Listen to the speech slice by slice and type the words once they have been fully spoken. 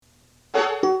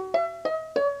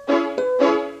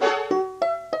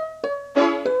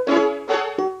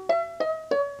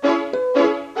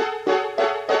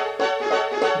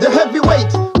the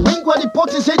heavyweight, wingi wa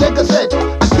ripoti zaidi ya gazeti,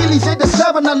 akili zaidi ya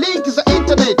 7 na link za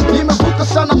internet. Nimevuka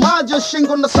sana maji ya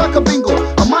shingo na saka bingo,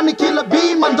 amani kila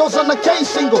bima ndoza na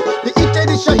K-single.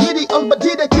 Niite shahidi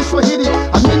albadide Kiswahili,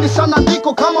 amini sana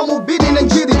ndiko kama mubidi na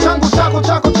injili. Changu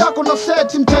chako na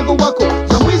seti mtego wako,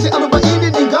 za mwizi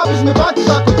 40 ni ngapi zimebaki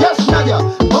zako. Yes naja,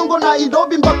 bongo na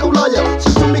Nairobi mpaka Ulaya,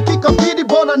 situmiki kafiri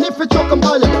bora nife choka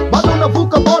mbaya. Bado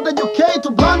unavuka border UK to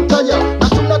Blantyre, na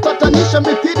tunatatanisha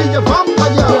mipili ya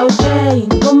vampire. Yo J,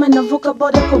 ngome navuka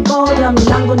border kwa border,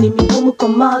 milango ni migumu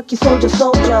kama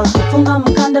soldier. Funga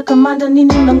mkanda kamanda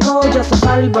nini mnangoja,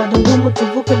 safari bado ngumu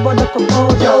tuvuke border kwa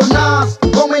border. Yo Nas,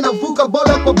 ngome navuka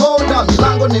border kwa border,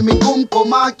 milango ni migumu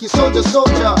kama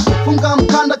soldier. Funga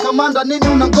mkanda kamanda nini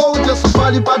unangoja,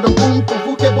 safari bado ngumu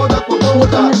tuvuke border kwa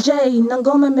border. Na J, na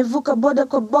ngome mevuka border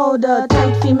kwa border,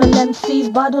 tight female MCs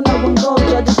bado na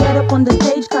wangoja. Just get up on the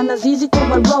stage ka Nazizi kwa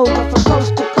roga, from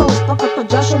coast to coast paka kwa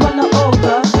Joshua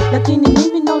wanaoga, lakini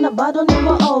mimi naona bado ni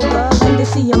waoga. When they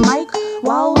see a mic,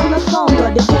 wao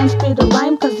wanasonga, they can't spit a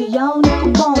rhyme kazi yao ni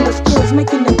kubonga. Skills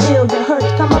making them ill, they hurt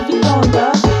kama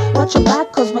vidonda. Watch your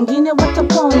back cause wengine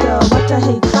wataponda, wata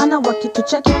hate sana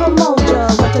wakitucheki pamoja,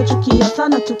 watachukia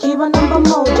sana tukiwa namba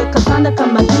moja. Kasanda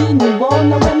kama hii ni war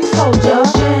na we ni soldier. Yo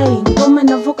J, ngome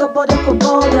navuka border kwa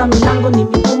border, milango ni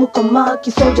migumu kama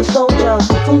soldier.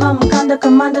 Funga mkanda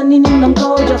kamanda nini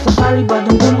mnangoja, safari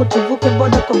bado ngumu tuvuke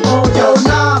border kwa border. Yo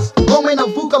Nas, ngome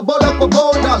navuka border kwa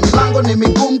border, milango ni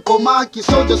migumu kama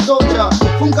soldier.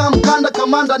 Funga mkanda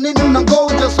kamanda nini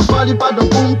unangoja, safari bado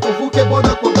ngumu tuvuke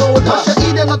border kwa border.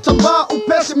 Shahidi anatambaa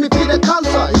upesi mipira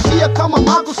kansa, hisia kama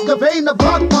Marcus Garvey na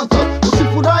Black Panther.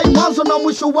 Usifurahi mwanzo na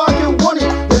mwisho wake uone,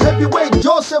 the heavyweight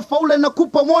J.O.S.E.P.H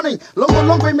nakupa warning.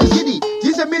 Longo imezidi,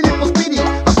 jize mili po speedy,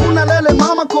 hakuna lele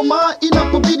mama koma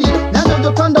inapobidi. Nyanja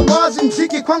ujotanda wazi,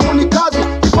 mziki kwangu ni kazi,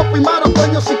 hip-hop imara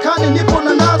kwenye usikani nipo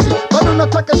na nazi. Bado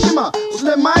nataka shima,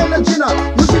 usilemae na jina,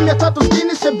 nyuzi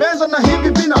 360 sebenza na hivi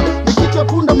vina. Nikichwa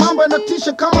punda mambo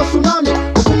yanatisha kama tsunami,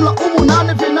 hukumla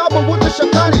 8 vinabo wote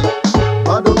shakani.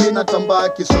 Bado mina tambaa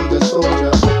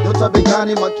soldier, nyota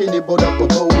begani makini boda kwa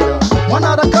boda.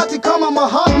 Mwanaharakati kama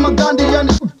Mahatma Gandhi,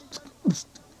 yani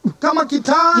kama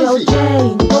kitanzi. Yo J,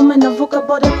 ngome navuka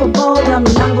border kwa border,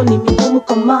 milango ni migumu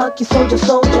kama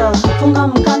soldier. Funga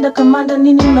mkanda kamanda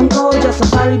nini mnangoja,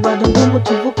 safari bado ngumu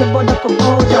tuvuke border kwa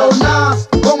border. Yo Nas,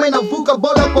 ngome navuka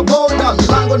border kwa border,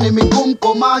 milango ni migumu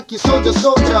kama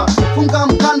soldier. Funga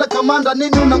mkanda kamanda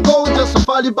nini unangoja,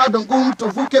 safari bado ngumu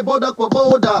tuvuke border kwa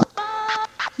border.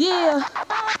 Yeah,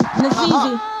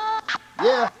 Nazizi,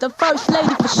 Yeah, the first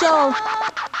lady for sure.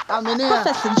 I'm in here.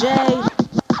 Professor J,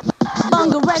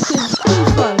 Bunga Records,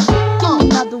 FIFA. Give me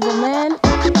another one, man.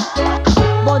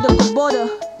 Border kwa border.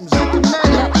 Mziki Na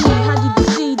mnene. E, how did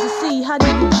you see the C? How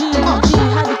did you G? How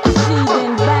did you see?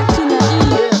 Then back to na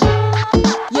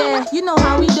E. Yeah, you know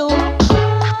how we do.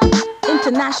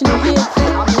 International hits,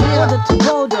 border to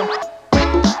border.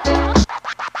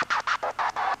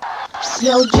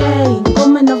 Yo J,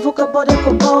 ngome navuka border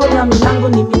kwa border, milango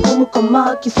ni migumu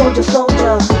kama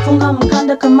soldier. Funga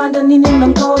mkanda kamanda nini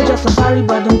mnangoja, safari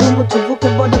bado ngumu tuvuke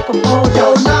border kwa border.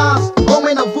 Yo Nas,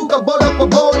 ngome navuka border kwa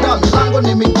border, milango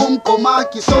ni migumu kama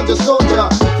soldier.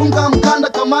 Funga mkanda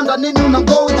kamanda nini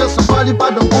unangoja, safari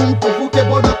bado ngumu tuvuke